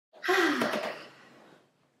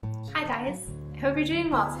guys, I hope you're doing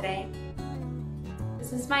well today.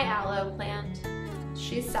 This is my aloe plant.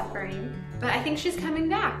 She's suffering, but I think she's coming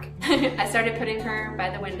back. I started putting her by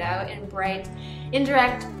the window in bright,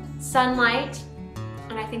 indirect sunlight,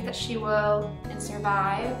 and I think that she will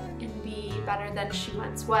survive and be better than she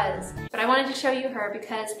once was. But I wanted to show you her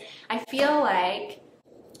because I feel like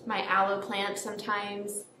my aloe plant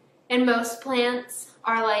sometimes, and most plants,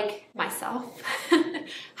 are like myself.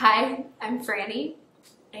 Hi, I'm Franny,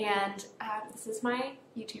 and this is my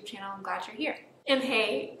YouTube channel. I'm glad you're here. And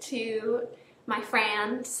hey to my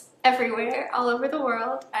friends everywhere, all over the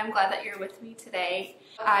world. I'm glad that you're with me today.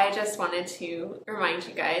 I just wanted to remind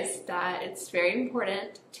you guys that it's very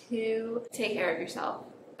important to take care of yourself.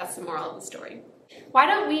 That's the moral of the story. Why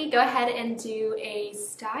don't we go ahead and do a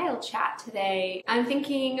style chat today? I'm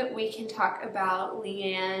thinking we can talk about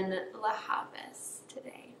Lianne La Havas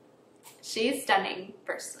today. She's stunning,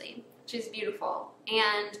 firstly. She's beautiful,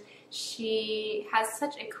 and she has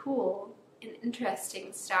such a cool and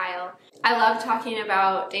interesting style. I love talking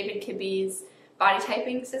about David Kibbe's body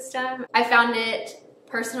typing system. I found it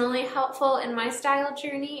personally helpful in my style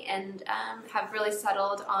journey and have really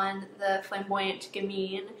settled on the flamboyant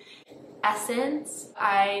Gamine essence.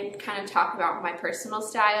 I kind of talk about my personal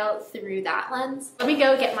style through that lens. Let me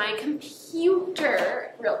go get my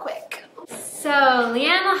computer real quick. So,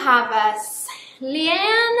 Lianne La Havas.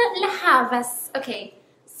 Lianne La Havas. Okay,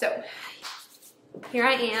 so here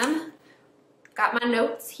I am. Got my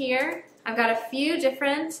notes here. I've got a few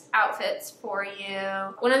different outfits for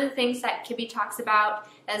you. One of the things that Kibbe talks about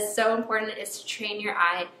as so important is to train your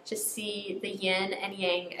eye to see the yin and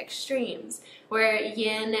yang extremes, where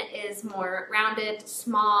yin is more rounded,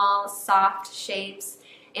 small, soft shapes,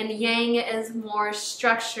 and yang is more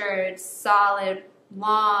structured, solid,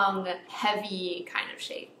 long, heavy kind of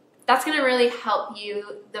shape. That's going to really help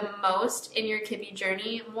you the most in your Kibbe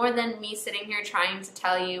journey, more than me sitting here trying to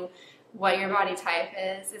tell you what your body type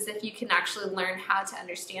is if you can actually learn how to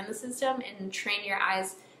understand the system and train your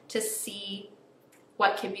eyes to see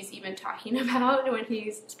what Kibbe's even talking about when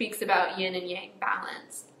he speaks about yin and yang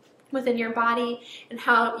balance within your body, and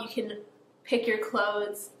how you can pick your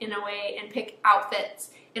clothes in a way and pick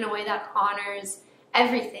outfits in a way that honors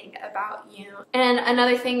everything about you. And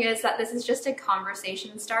another thing is that this is just a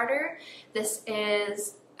conversation starter. This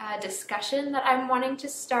is a discussion that I'm wanting to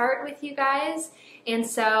start with you guys. And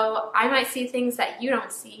so I might see things that you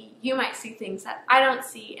don't see, you might see things that I don't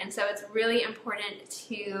see, and so it's really important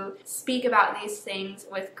to speak about these things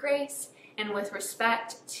with grace and with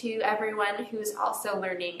respect to everyone who's also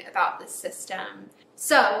learning about this system.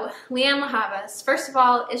 So, Lianne La Havas, first of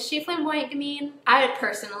all, is she flamboyant Gamine? I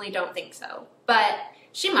personally don't think so, but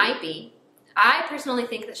she might be. I personally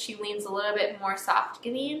think that she leans a little bit more soft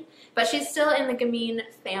Gamine, but she's still in the Gamine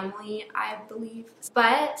family, I believe.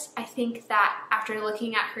 But I think that after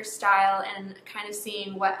looking at her style and kind of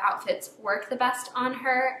seeing what outfits work the best on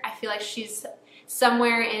her, I feel like she's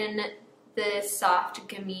somewhere in the soft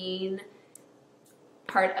Gamine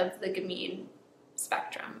part of the Gamine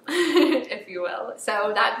spectrum, if you will.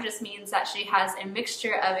 So that just means that she has a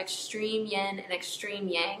mixture of extreme yin and extreme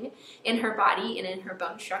yang in her body and in her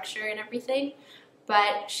bone structure and everything,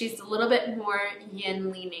 but she's a little bit more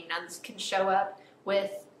yin leaning. Now this can show up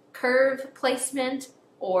with curve placement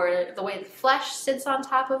or the way the flesh sits on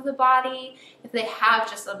top of the body, if they have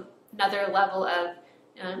just another level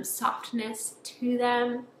of softness to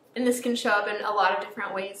them. And this can show up in a lot of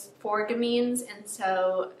different ways for Gamines, and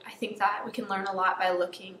so I think that we can learn a lot by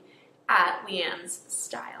looking at Lianne's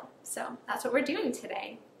style. So that's what we're doing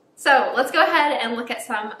today. So let's go ahead and look at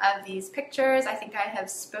some of these pictures. I think I have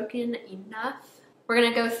spoken enough. We're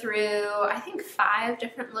going to go through, I think, 5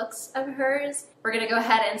 different looks of hers. We're going to go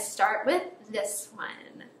ahead and start with this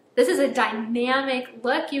one. This is a dynamic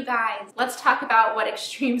look, you guys. Let's talk about what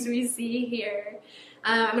extremes we see here.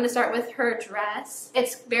 I'm going to start with her dress.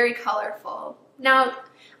 It's very colorful. Now,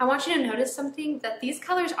 I want you to notice something, that these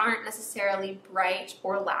colors aren't necessarily bright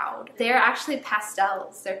or loud. They're actually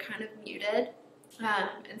pastels. They're kind of muted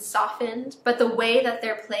and softened, but the way that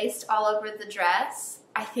they're placed all over the dress,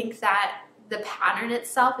 I think that the pattern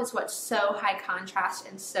itself is what's so high contrast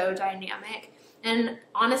and so dynamic. And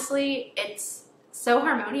honestly, it's so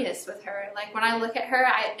harmonious with her. Like when I look at her,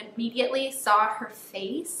 I immediately saw her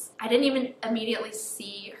face. I didn't even immediately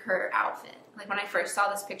see her outfit. Like when I first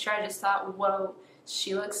saw this picture, I just thought, whoa,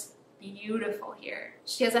 she looks beautiful here.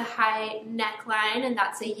 She has a high neckline, and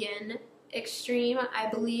that's a yin extreme, I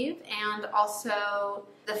believe, and also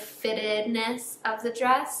the fittedness of the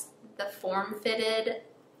dress, the form-fitted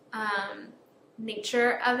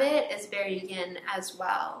nature of it is very yin as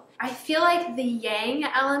well. I feel like the yang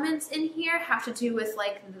elements in here have to do with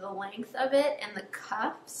like the length of it and the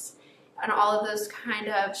cuffs and all of those kind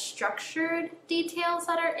of structured details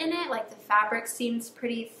that are in it. Like the fabric seems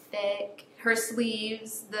pretty thick. Her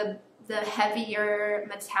sleeves, the heavier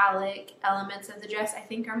metallic elements of the dress I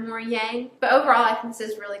think are more yang. But overall I think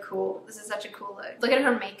this is really cool. This is such a cool look. Look at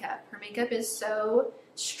her makeup. Her makeup is so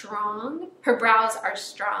strong. Her brows are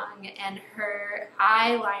strong and her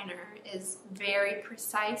eyeliner is very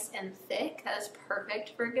precise and thick. That is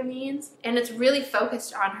perfect for Gamine's. And it's really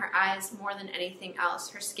focused on her eyes more than anything else.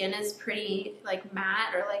 Her skin is pretty like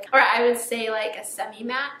matte or I would say like a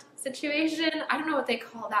semi-matte situation. I don't know what they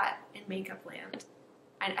call that in makeup land.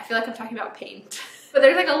 I feel like I'm talking about paint. But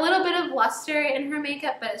there's like a little bit of luster in her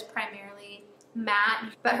makeup, but it's primarily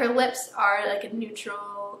matte. But her lips are like a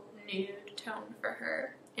neutral nude tone for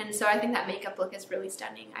her. And so I think that makeup look is really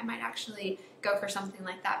stunning. I might actually go for something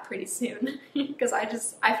like that pretty soon because I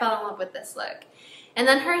fell in love with this look. And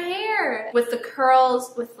then her hair with the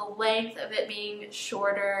curls, with the length of it being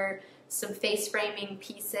shorter, some face framing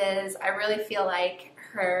pieces. I really feel like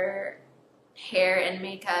her hair and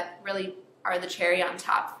makeup really are the cherry on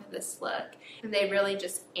top for this look. And they really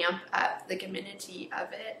just amp up the Gaminity of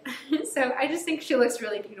it. So I just think she looks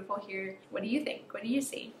really beautiful here. What do you think? What do you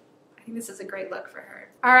see? I think this is a great look for her.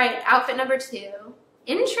 All right, outfit number 2.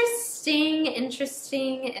 Interesting,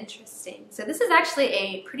 interesting, interesting. So this is actually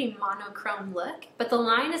a pretty monochrome look, but the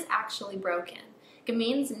line is actually broken.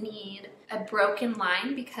 Gamines need a broken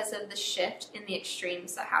line because of the shift in the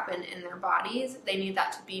extremes that happen in their bodies. They need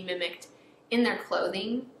that to be mimicked in their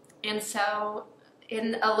clothing. And so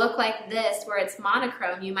in a look like this where it's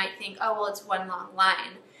monochrome, you might think, oh, well, it's one long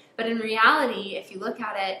line. But in reality, if you look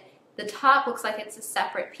at it, the top looks like it's a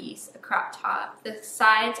separate piece, a crop top. The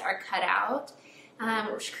sides are cut out,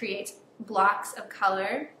 which creates blocks of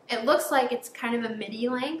color. It looks like it's kind of a midi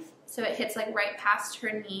length, so it hits like right past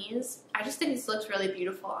her knees. I just think this looks really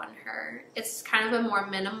beautiful on her. It's kind of a more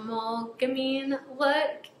minimal Gamine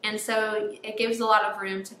look, and so it gives a lot of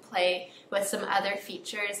room to play with some other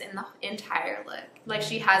features in the entire look. Like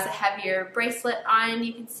she has a heavier bracelet on,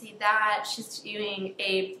 you can see that. She's doing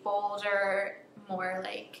a bolder, more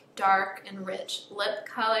like dark and rich lip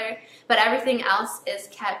color, but everything else is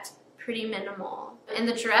kept pretty minimal. And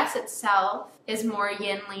the dress itself is more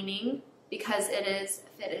yin leaning because it is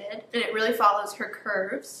fitted and it really follows her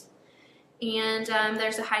curves. And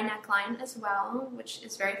there's a high neckline as well, which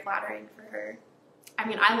is very flattering for her. I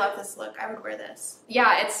mean, I love this look. I would wear this.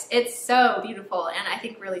 Yeah, it's so beautiful and I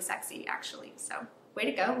think really sexy actually, so. Way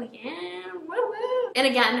to go, Lianne, woo woo. And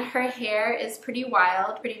again, her hair is pretty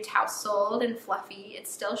wild, pretty tousled and fluffy. It's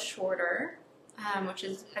still shorter, which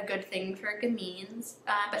is a good thing for Gamine's.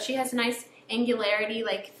 But she has a nice angularity,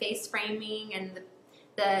 like face framing, and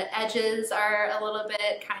the edges are a little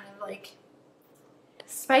bit kind of like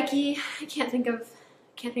spiky. I can't think of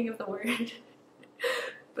the word.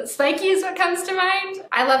 But spiky is what comes to mind.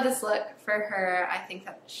 I love this look for her. I think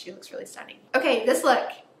that she looks really stunning. Okay, this look.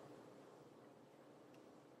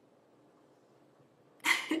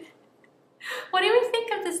 What do we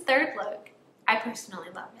think of this third look? I personally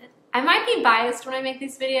love it. I might be biased when I make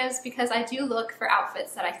these videos because I do look for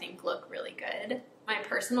outfits that I think look really good. My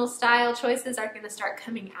personal style choices are going to start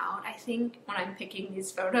coming out, I think, when I'm picking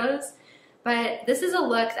these photos. But this is a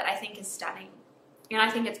look that I think is stunning. And I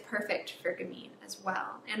think it's perfect for Gamine as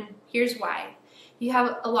well. And here's why. You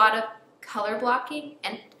have a lot of color blocking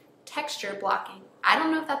and texture blocking. I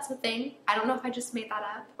don't know if that's a thing. I don't know if I just made that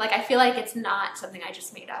up. Like, I feel like it's not something I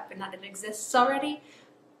just made up and that it exists already.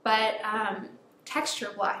 But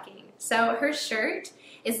texture blocking. So her shirt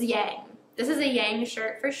is yang. This is a yang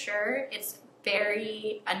shirt for sure. It's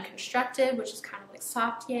very unconstructed, which is kind of like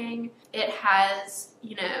soft yang. It has,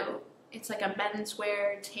 you know, it's like a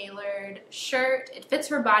menswear tailored shirt. It fits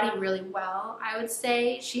her body really well, I would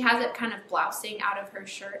say. She has it kind of blousing out of her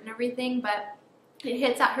shirt and everything, but it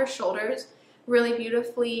hits at her shoulders really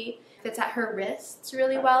beautifully, fits at her wrists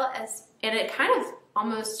really well, and it kind of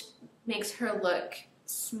almost makes her look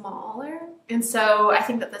smaller. And so I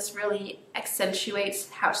think that this really accentuates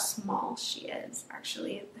how small she is,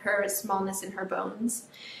 actually, her smallness in her bones.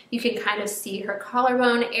 You can kind of see her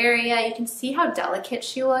collarbone area. You can see how delicate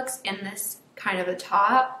she looks in this kind of a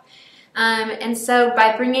top. And so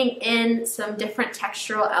by bringing in some different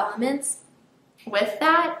textural elements with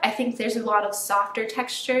that, I think there's a lot of softer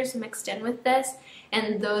textures mixed in with this,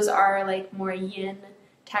 and those are like more yin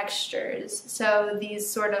textures. So these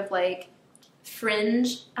sort of like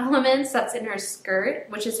fringe elements that's in her skirt,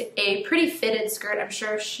 which is a pretty fitted skirt. I'm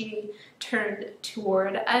sure if she turned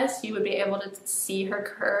toward us, you would be able to see her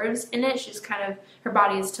curves in it. She's kind of, her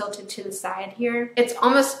body is tilted to the side here. It's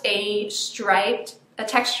almost a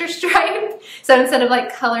texture stripe. So instead of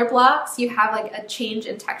like color blocks, you have like a change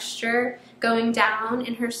in texture going down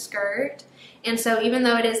in her skirt. And so even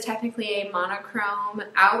though it is technically a monochrome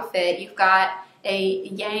outfit, you've got a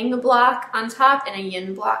yang block on top and a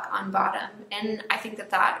yin block on bottom. And I think that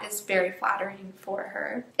that is very flattering for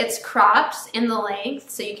her. It's cropped in the length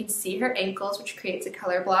so you can see her ankles, which creates a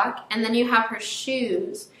color block. And then you have her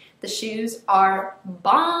shoes. The shoes are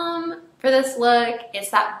bomb for this look. It's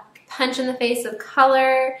that punch in the face of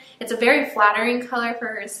color. It's a very flattering color for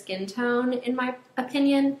her skin tone, in my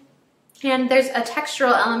opinion. And there's a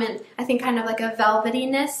textural element, I think kind of like a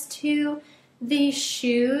velvetyness to the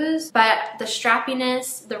shoes, but the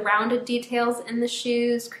strappiness, the rounded details in the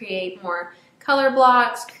shoes create more color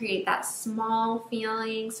blocks, create that small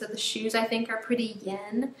feeling. So the shoes I think are pretty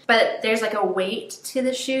yin, but there's like a weight to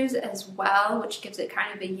the shoes as well, which gives it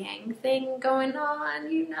kind of a yang thing going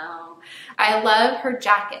on, you know. I love her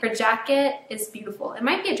jacket. Her jacket is beautiful. It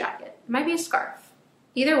might be a jacket, it might be a scarf.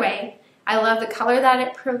 Either way, I love the color that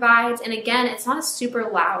it provides, and again, it's not a super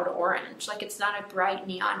loud orange. Like, it's not a bright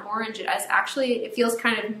neon orange. It feels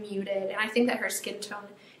kind of muted, and I think that her skin tone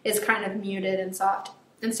is kind of muted and soft,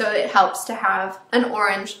 and so it helps to have an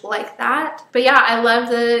orange like that. But yeah, I love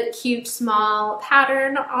the cute small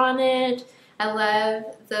pattern on it. I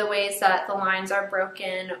love the ways that the lines are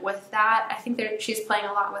broken with that. I think she's playing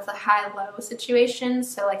a lot with a high-low situation,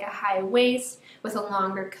 so like a high waist with a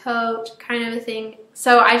longer coat kind of a thing.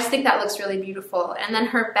 So I just think that looks really beautiful. And then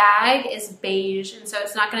her bag is beige, and so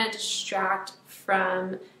it's not going to distract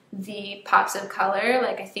from the pops of color.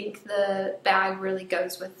 Like, I think the bag really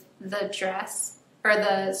goes with the dress or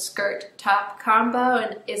the skirt top combo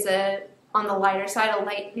and is on the lighter side, a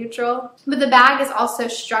light neutral. But the bag is also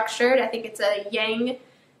structured. I think it's a yang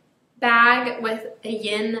bag with a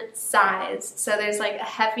yin size. So there's like a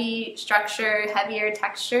heavy structure, heavier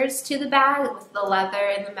textures to the bag with the leather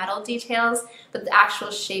and the metal details, but the actual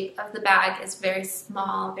shape of the bag is very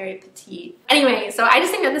small, very petite. Anyway, so I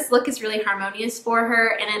just think that this look is really harmonious for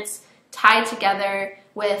her, and it's tied together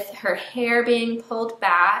with her hair being pulled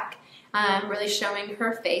back, really showing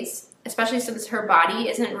her face, especially since her body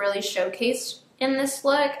isn't really showcased in this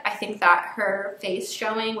look. I think that her face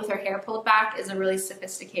showing with her hair pulled back is a really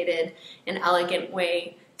sophisticated and elegant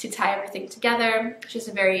way to tie everything together. She has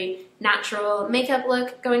a very natural makeup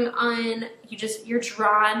look going on. You're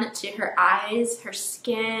drawn to her eyes, her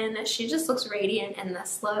skin. She just looks radiant in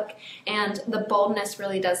this look, and the boldness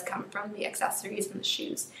really does come from the accessories and the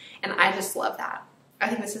shoes, and I just love that. I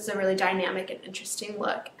think this is a really dynamic and interesting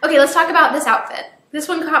look. Okay, let's talk about this outfit. This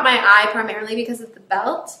one caught my eye primarily because of the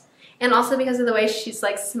belt, and also because of the way she's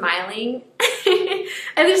like smiling. I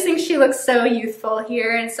just think she looks so youthful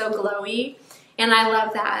here and so glowy, and I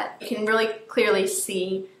love that. You can really clearly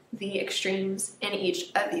see the extremes in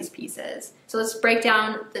each of these pieces. So let's break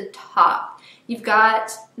down the top. You've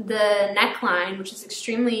got the neckline, which is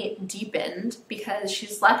extremely deepened because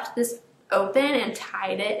she's left this open and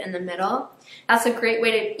tied it in the middle. That's a great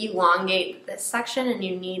way to elongate this section, and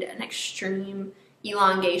you need an extreme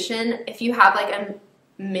elongation. If you have like a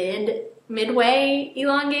midway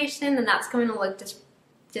elongation, then that's going to look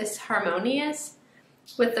disharmonious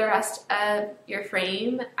with the rest of your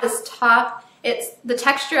frame. This top, the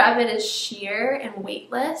texture of it is sheer and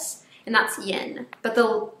weightless, and that's yin. But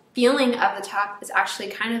the feeling of the top is actually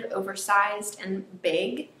kind of oversized and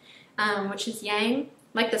big, which is yang.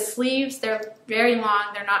 Like the sleeves, they're very long,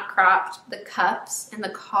 they're not cropped. The cuffs and the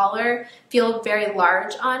collar feel very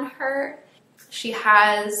large on her. She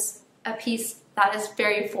has a piece that is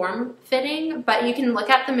very form-fitting, but you can look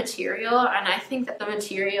at the material, and I think that the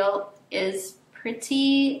material is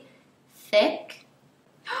pretty thick.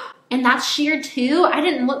 And that's sheer too. I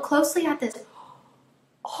didn't look closely at this.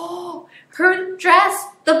 Oh, her dress,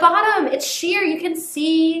 the bottom, it's sheer. You can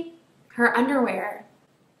see her underwear.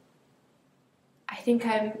 I think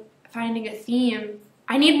I'm finding a theme.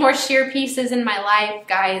 I need more sheer pieces in my life,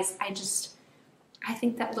 guys. I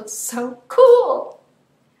think that looks so cool.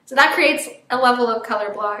 So that creates a level of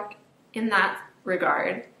color block in that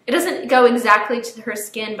regard. It doesn't go exactly to her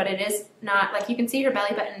skin, but it is not, like, you can see her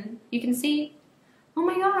belly button. You can see, oh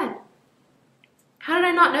my God. How did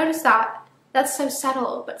I not notice that? That's so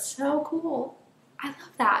subtle, but so cool. I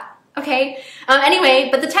love that. Okay, anyway,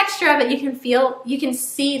 but the texture of it, you can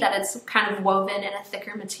see that it's kind of woven in a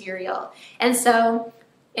thicker material. And so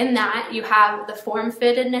in that, you have the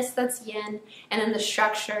form-fittedness that's yin, and then the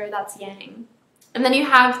structure that's yang. And then you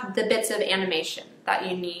have the bits of animation that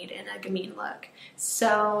you need in a gamine look.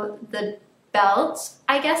 So the belt,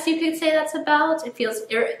 I guess you could say that's a belt. It feels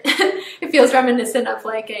it feels reminiscent of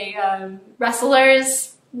like a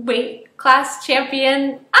wrestler's weight class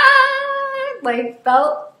champion like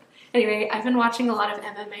belt. Anyway, I've been watching a lot of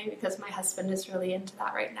MMA because my husband is really into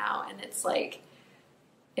that right now, and it's like,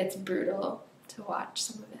 it's brutal to watch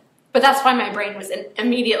some of it. But that's why my brain was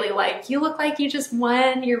immediately like, you look like you just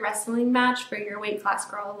won your wrestling match for your weight class,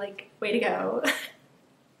 girl. Like, way to go.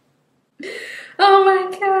 Oh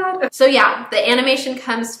my god. So yeah, the animation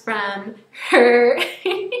comes from her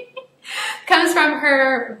comes from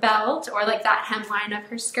her belt, or like that hemline of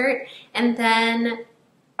her skirt, and then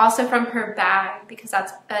also from her bag, because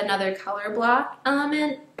that's another color block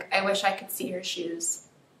element. I wish I could see her shoes.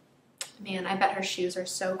 Man, I bet her shoes are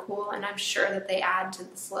so cool, and I'm sure that they add to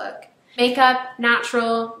this look. Makeup,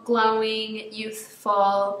 natural, glowing,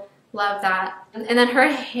 youthful. Love that. And then her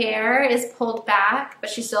hair is pulled back, but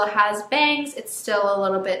she still has bangs. It's still a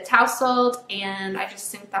little bit tousled, and I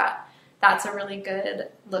just think that that's a really good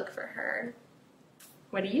look for her.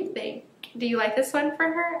 What do you think? Do you like this one for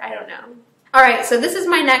her? I don't know. All right, so this is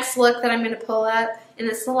my next look that I'm going to pull up, and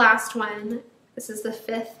this is the last one. This is the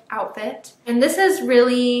 5th outfit. And this is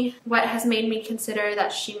really what has made me consider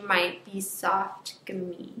that she might be soft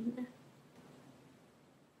gamine.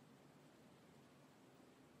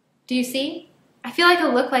 Do you see? I feel like a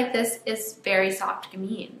look like this is very soft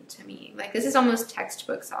gamine to me. Like, this is almost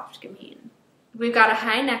textbook soft gamine. We've got a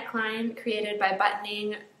high neckline created by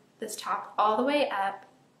buttoning this top all the way up.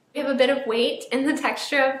 We have a bit of weight in the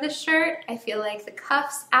texture of the shirt. I feel like the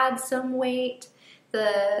cuffs add some weight.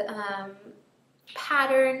 The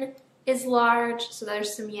pattern is large, so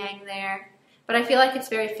there's some yang there. But I feel like it's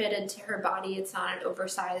very fitted to her body. It's not an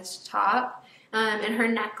oversized top. And her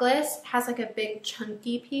necklace has like a big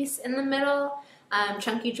chunky piece in the middle.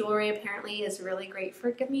 Chunky jewelry apparently is really great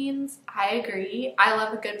for gamines. I agree. I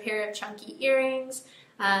love a good pair of chunky earrings.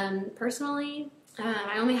 Personally,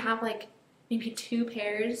 I only have like maybe 2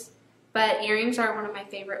 pairs, but earrings are one of my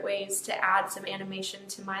favorite ways to add some animation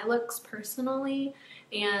to my looks personally,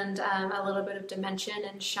 and a little bit of dimension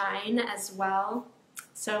and shine as well.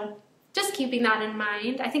 So just keeping that in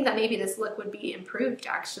mind. I think that maybe this look would be improved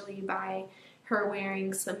actually by her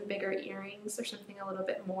wearing some bigger earrings or something a little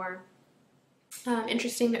bit more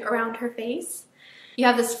interesting around her face. You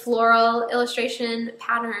have this floral illustration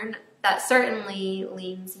pattern that certainly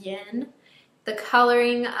leans yin. The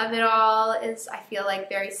coloring of it all is, I feel like,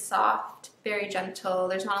 very soft, very gentle.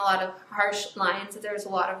 There's not a lot of harsh lines. There's a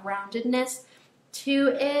lot of roundedness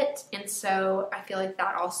to it, and so I feel like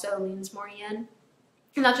that also leans more yin.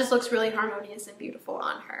 And that just looks really harmonious and beautiful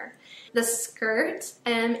on her. The skirt,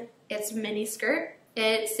 it's a mini skirt.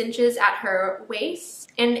 It cinches at her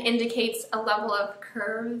waist and indicates a level of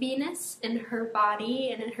curviness in her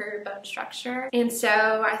body and in her bone structure. And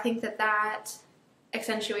so I think that that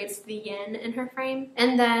accentuates the yin in her frame.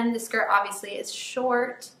 And then the skirt obviously is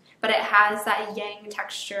short, but it has that yang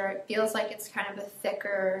texture. It feels like it's kind of a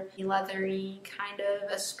thicker, leathery kind of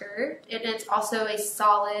a skirt. And it's also a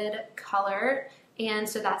solid color. And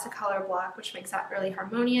so that's a color block, which makes that really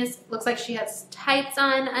harmonious. Looks like she has tights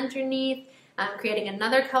on underneath, creating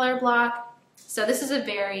another color block. So this is a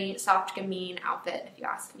very soft gamine outfit, if you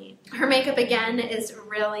ask me. Her makeup, again, is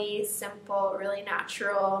really simple, really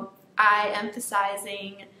natural,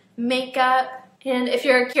 eye-emphasizing makeup. And if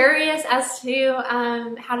you're curious as to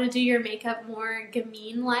how to do your makeup more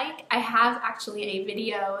gamine-like, I have actually a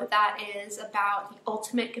video that is about the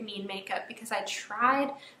ultimate gamine makeup, because I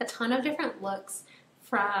tried a ton of different looks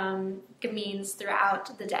from gamines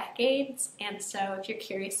throughout the decades. And so if you're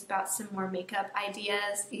curious about some more makeup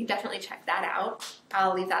ideas, you can definitely check that out.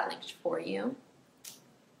 I'll leave that linked for you.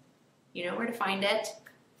 You know where to find it.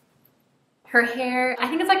 Her hair, I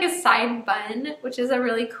think it's like a side bun, which is a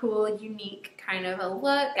really cool, unique kind of a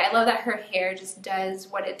look. I love that her hair just does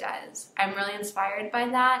what it does. I'm really inspired by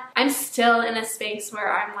that. I'm still in a space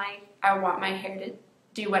where I'm like, I want my hair to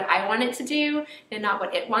do what I want it to do and not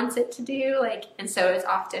what it wants it to do. And so it's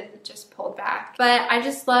often just pulled back. But I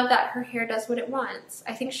just love that her hair does what it wants.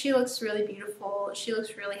 I think she looks really beautiful. She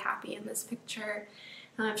looks really happy in this picture.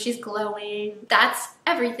 She's glowing. That's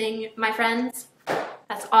everything, my friends.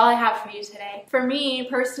 That's all I have for you today. For me,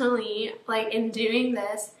 personally, in doing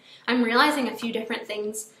this, I'm realizing a few different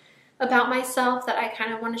things about myself that I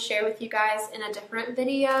kind of want to share with you guys in a different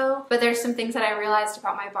video. But there's some things that I realized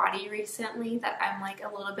about my body recently that I'm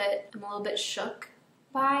a little bit shook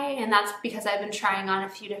by, and that's because I've been trying on a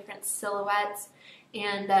few different silhouettes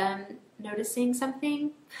and noticing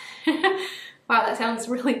something. Wow, that sounds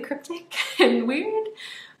really cryptic and weird.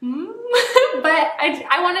 But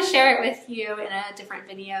I want to share it with you in a different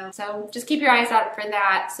video. So just keep your eyes out for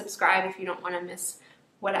that. Subscribe if you don't want to miss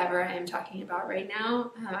whatever I am talking about right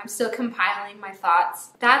now. I'm still compiling my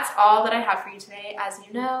thoughts. That's all that I have for you today, as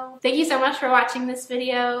you know. Thank you so much for watching this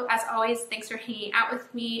video. As always, thanks for hanging out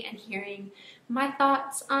with me and hearing my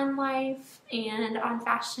thoughts on life and on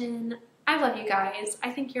fashion. I love you guys.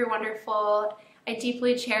 I think you're wonderful. I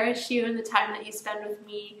deeply cherish you and the time that you spend with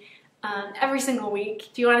me every single week.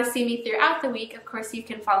 If you want to see me throughout the week, of course you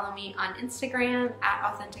can follow me on Instagram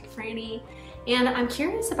at authenticfrani. And I'm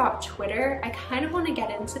curious about Twitter. I kind of want to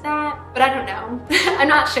get into that, but I don't know. I'm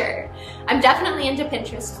not sure. I'm definitely into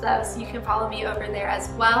Pinterest though, so you can follow me over there as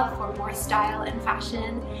well for more style and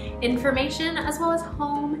fashion information, as well as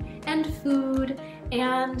home and food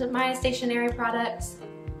and my stationery products.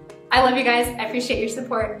 I love you guys. I appreciate your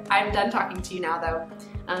support. I'm done talking to you now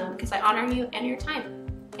though, because I honor you and your time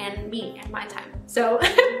and me and my time. So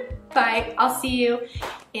bye. I'll see you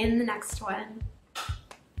in the next one.